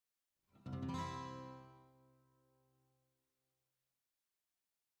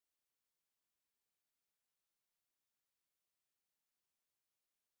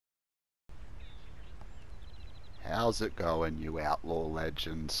How's it going, you outlaw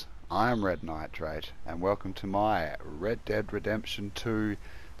legends? I'm Red Nitrate, and welcome to my Red Dead Redemption 2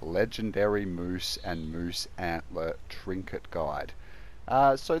 Legendary Moose and Moose Antler Trinket Guide.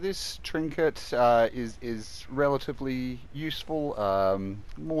 So this trinket is relatively useful,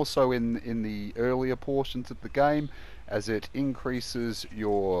 more so in the earlier portions of the game, as it increases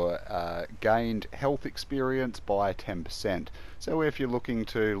your gained health experience by 10%. So if you're looking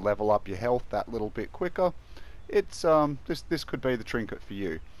to level up your health that little bit quicker, it's this could be the trinket for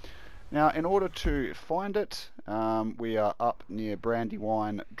you. Now, in order to find it, we are up near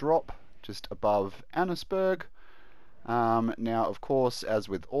Brandywine Drop, just above Annisburg. Now, of course, as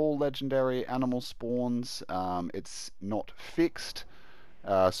with all legendary animal spawns, it's not fixed,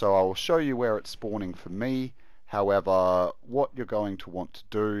 so I will show you where it's spawning for me. However, what you're going to want to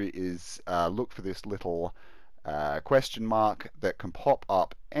do is look for this little question mark that can pop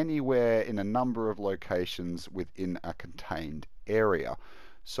up anywhere in a number of locations within a contained area.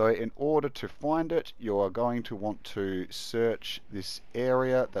 So in order to find it, you are going to want to search this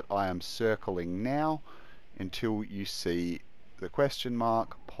area that I am circling now until you see the question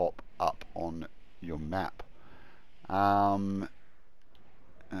mark pop up on your map. That's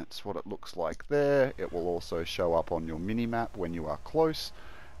what it looks like there. It will also show up on your mini-map when you are close.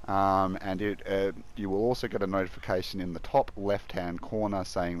 And you will also get a notification in the top left-hand corner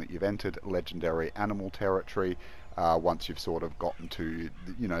saying that you've entered legendary animal territory once you've sort of gotten to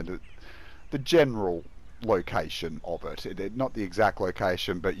the general location of it. Not the exact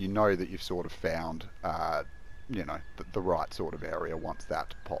location, but you know that you've sort of found the right sort of area once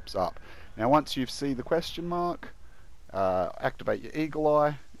that pops up. Now, once you see the question mark, activate your eagle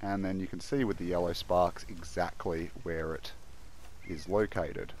eye, and then you can see with the yellow sparks exactly where it is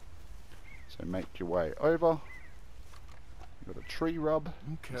located. So make your way over. You've got a tree rub.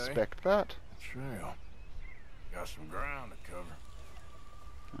 Okay. Inspect that. Trail. Got some ground to cover.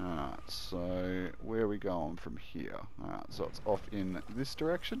 Alright, so where are we going from here? Alright, so it's off in this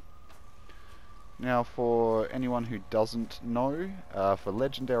direction. Now, for anyone who doesn't know, for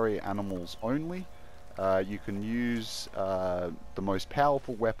legendary animals only, you can use the most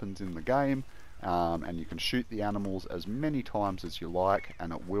powerful weapons in the game, and you can shoot the animals as many times as you like,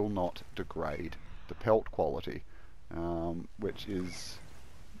 and it will not degrade the pelt quality, which is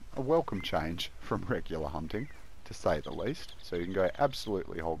a welcome change from regular hunting, to say the least. So you can go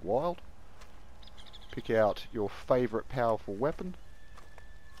absolutely hog wild, pick out your favourite powerful weapon,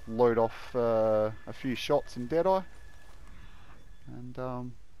 load off a few shots in Deadeye,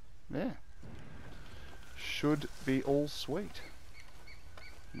 and yeah, should be all sweet.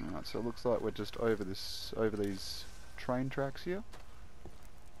 Alright, so it looks like we're just over these train tracks here.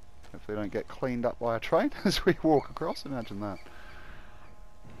 Hopefully don't get cleaned up by a train as we walk across, imagine that.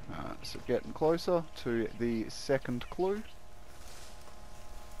 Alright, so getting closer to the second clue.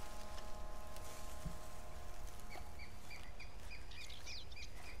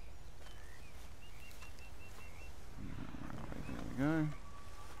 There we go.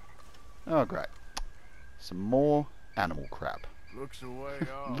 Oh great. Some more animal crap. Looks a way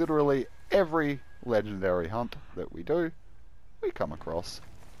off. Literally every legendary hunt that we do, we come across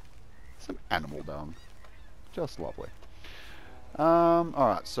some animal dung. Just lovely.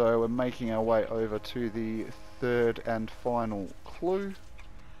 Alright, so we're making our way over to the third and final clue.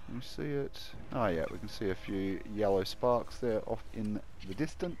 Can you see it? Oh yeah, we can see a few yellow sparks there off in the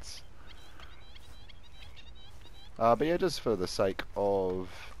distance. But yeah, just for the sake of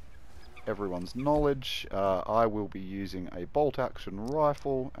everyone's knowledge, I will be using a bolt action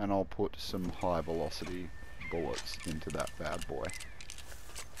rifle, and I'll put some high velocity bullets into that bad boy.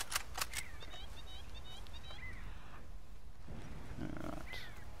 Alright,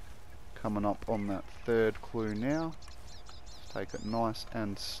 coming up on that third clue now. Take it nice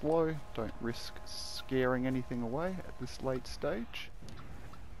and slow, don't risk scaring anything away at this late stage.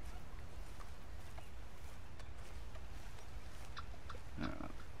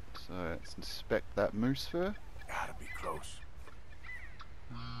 So let's inspect that moose fur. Gotta be close.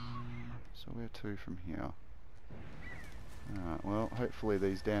 So where to from here? Alright, well, hopefully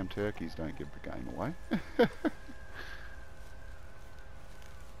these damn turkeys don't give the game away.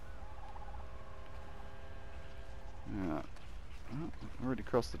 Alright. Oh, already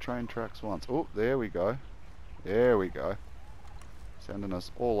crossed the train tracks once. Oh, there we go. There we go. Sending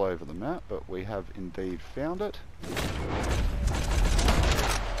us all over the map, but we have indeed found it.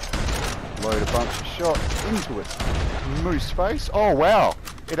 Load a bunch of shots into its moose face. Oh wow,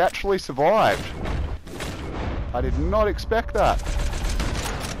 it actually survived. I did not expect that.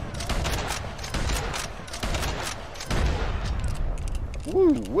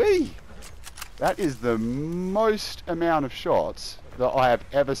 Woo wee! That is the most amount of shots that I have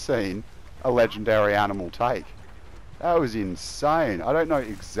ever seen a legendary animal take. That was insane. I don't know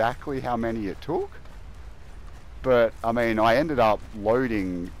exactly how many it took, but I mean, I ended up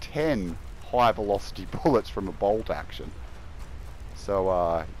loading 10 high velocity bullets from a bolt action.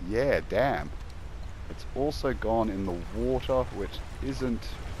 So yeah, damn. It's also gone in the water, which isn't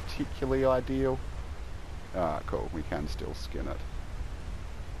particularly ideal. Cool, we can still skin it.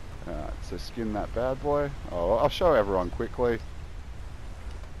 Alright, so skin that bad boy. Oh, I'll show everyone quickly.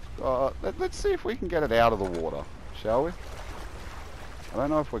 Let's see if we can get it out of the water, shall we? I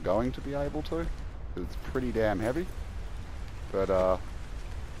don't know if we're going to be able to, because it's pretty damn heavy. But,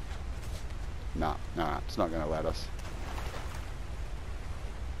 nah, it's not going to let us.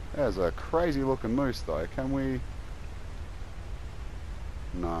 There's a crazy looking moose though. Can we...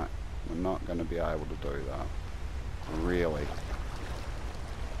 No, we're not going to be able to do that. Really.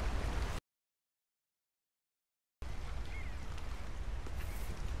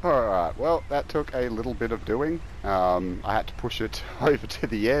 Alright, well, that took a little bit of doing. I had to push it over to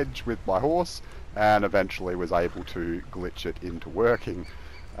the edge with my horse, and eventually was able to glitch it into working.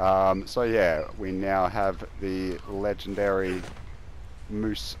 So yeah, we now have the legendary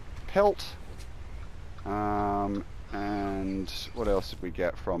moose pelt. And what else did we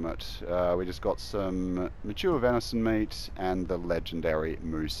get from it? We just got some mature venison meat and the legendary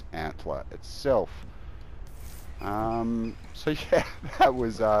moose antler itself. So yeah, that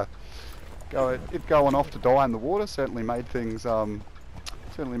was going off to die in the water certainly made things a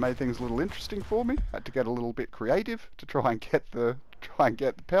little interesting for me. Had to get a little bit creative to try and get the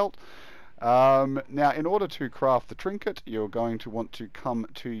pelt. Now, in order to craft the trinket, you're going to want to come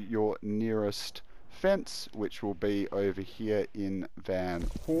to your nearest fence, which will be over here in Van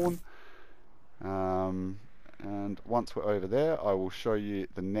Horn. And once we're over there, I will show you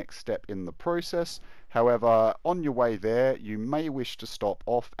the next step in the process. However, on your way there, you may wish to stop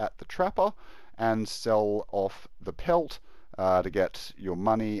off at the trapper and sell off the pelt to get your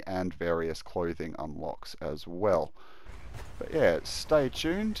money and various clothing unlocks as well. But yeah, stay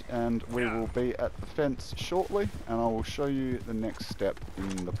tuned and we will be at the fence shortly, and I will show you the next step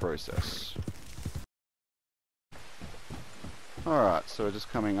in the process. Alright, so we're just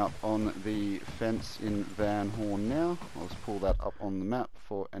coming up on the fence in Van Horn now. I'll just pull that up on the map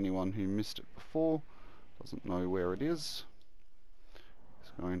for anyone who missed it before, doesn't know where it is.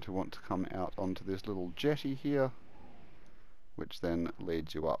 It's going to want to come out onto this little jetty here, which then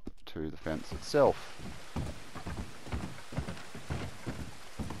leads you up to the fence itself.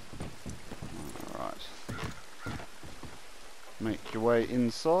 Alright. Make your way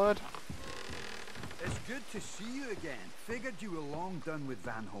inside. It's good to see you again. Figured you were long done with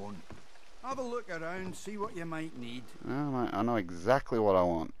Van Horn. Have a look around, see what you might need. Oh, mate, I know exactly what I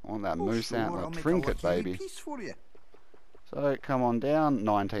want. I want that Moose Antler Trinket, baby. Piece for you. So come on down,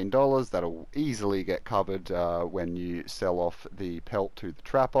 $19. That'll easily get covered when you sell off the pelt to the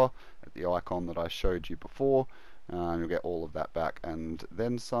trapper at the icon that I showed you before. You'll get all of that back and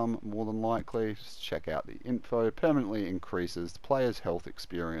then some, more than likely. Just check out the info. Permanently increases the player's health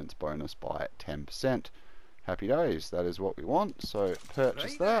experience bonus by 10%. Happy days, that is what we want, so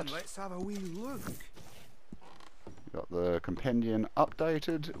purchase that. Then, let's have a wee look. Got the compendium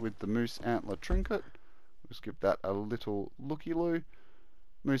updated with the Moose Antler Trinket. Just give that a little looky-loo.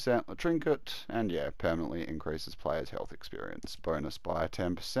 Moose Antler Trinket, and yeah, permanently increases player's health experience bonus by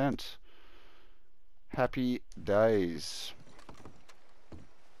 10%. Happy days.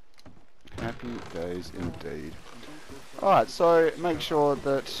 Happy days indeed. Alright, so make sure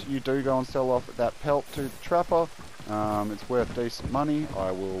that you do go and sell off that pelt to the trapper. It's worth decent money. I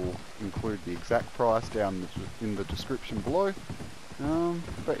will include the exact price down in the description below.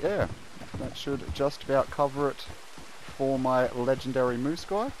 But yeah, that should just about cover it for my legendary moose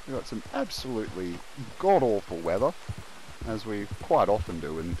guy. We've got some absolutely god-awful weather, as we quite often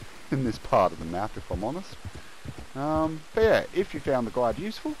do in this part of the map, if I'm honest. But yeah, if you found the guide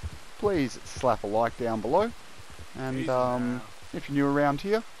useful, please slap a like down below. And if you're new around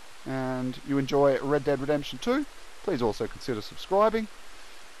here and you enjoy Red Dead Redemption 2, please also consider subscribing.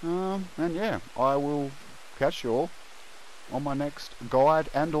 And yeah, I will catch you all on my next guide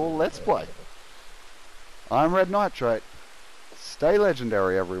and or let's play. I'm Red Nitrate. Stay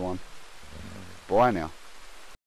legendary, everyone. Bye now.